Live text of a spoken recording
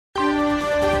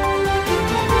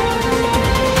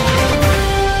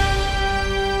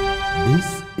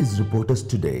is Reporters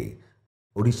Today,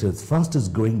 Odisha's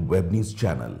fastest growing web news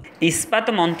channel. इस्पात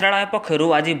मंत्रालय पक्षरु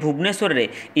आज भुवनेश्वर रे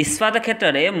इस्पात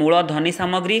क्षेत्र में मूल धनी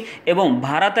सामग्री एवं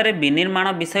भारत में विनिर्माण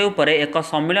विषय उपर एक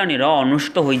सम्मिलन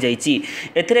अनुष्ठित हो जाइछि।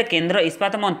 एथिरे केंद्र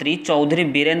इस्पात मंत्री चौधरी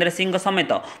बीरेंद्र सिंह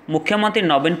समेत मुख्यमंत्री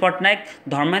नवीन पट्टनायक,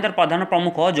 धर्मेंद्र प्रधान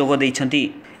प्रमुख जोग दैछन्ति।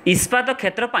 इस्पात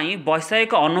क्षेत्र पई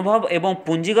वैषयिक अनुभव एवं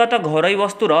पूंजीगत घरोई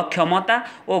वस्तुर क्षमता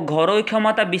और घरोई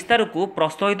क्षमता विस्तार को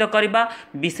प्रोत्साहित करने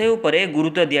विषय उपर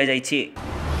गुरुत्व दिया जाइछि।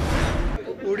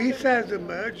 Odisha has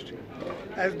emerged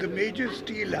as the major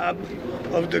steel hub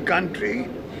of the country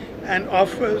and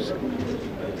offers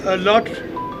a lot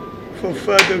for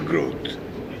further growth.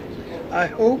 I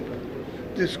hope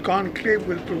this conclave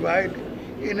will provide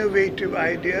innovative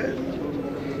ideas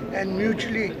and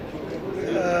mutually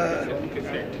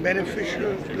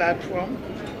beneficial platform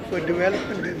for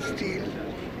development in steel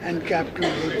and capital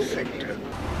goods sector.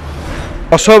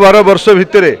 10-12 वर्ष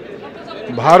भितरे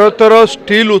भारतर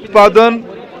steel उत्पादन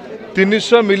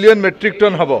 300 million metric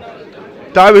ton हम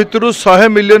ता भितर 100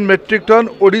 million metric ton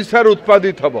ओडिशार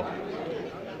उत्पादित हम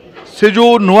से जो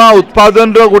नुआ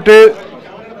उत्पादन रो गोटे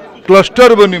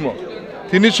क्लस्टर बनिम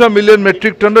 300 मिलियन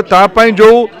मेट्रिक टन तापाई जो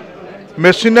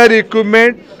मेसिनरी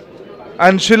इक्विपमेंट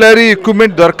एंसिलरी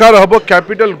इक्विपमेंट दरकार हम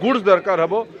कैपिटल गुड्स दरकार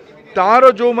हम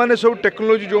तार जो माने सब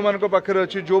टेक्नोलोजी जो मान पाखे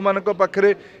अच्छी जो मान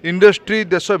पाखे इंडस्ट्री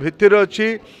देश भितर अच्छी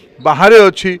बाहर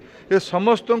अच्छी ये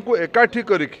समस्त को एकाठी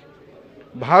करिकी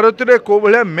भारत रे को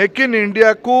भलिया मेक इन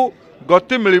इंडिया को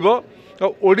गति मिलिबो।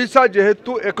 ओडिशा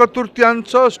जेहेतु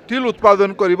 1/3 स्टील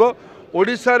उत्पादन करिबो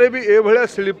ओडिशा रे भी ए भलिया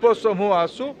शिल्प समूह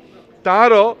आसु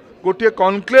तार गोटे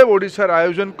कॉन्क्लेव ओडिशा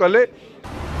आयोजन कले।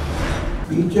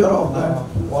 Feature of that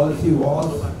policy was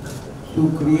to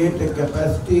create a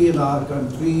capacity in our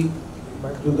country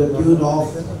to the tune of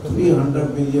 300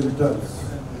 million tons,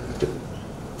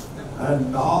 and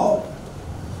now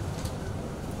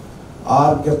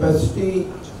our capacity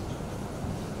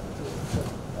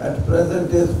at present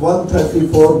is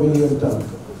 134 million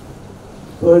tons.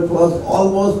 So it was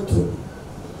almost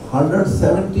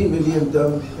 170 million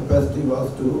ton capacity was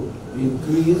to be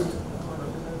increased,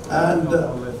 and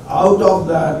out of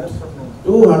that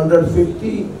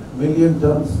 250 million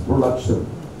tons production.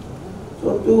 So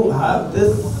to have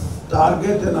this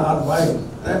target in our mind,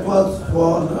 that was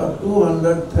for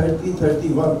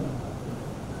 230-31.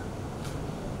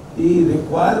 The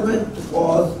requirement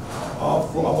was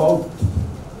of about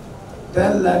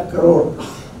 10 lakh crore,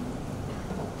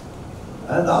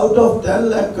 and out of 10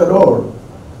 lakh crore,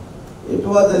 it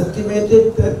was estimated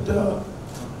that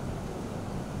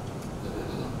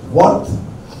what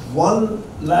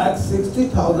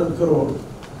 1,60,000 crore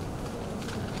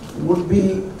would be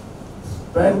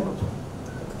spent,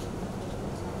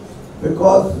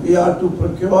 because we are to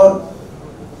procure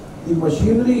the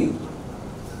machinery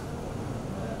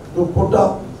to put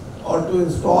up or to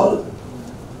install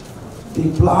the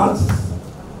plants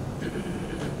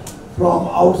from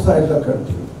outside the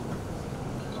country.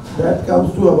 That comes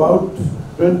to about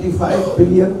 $25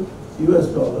 billion.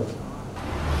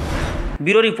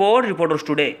 Bureau Report, Reporters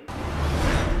Today.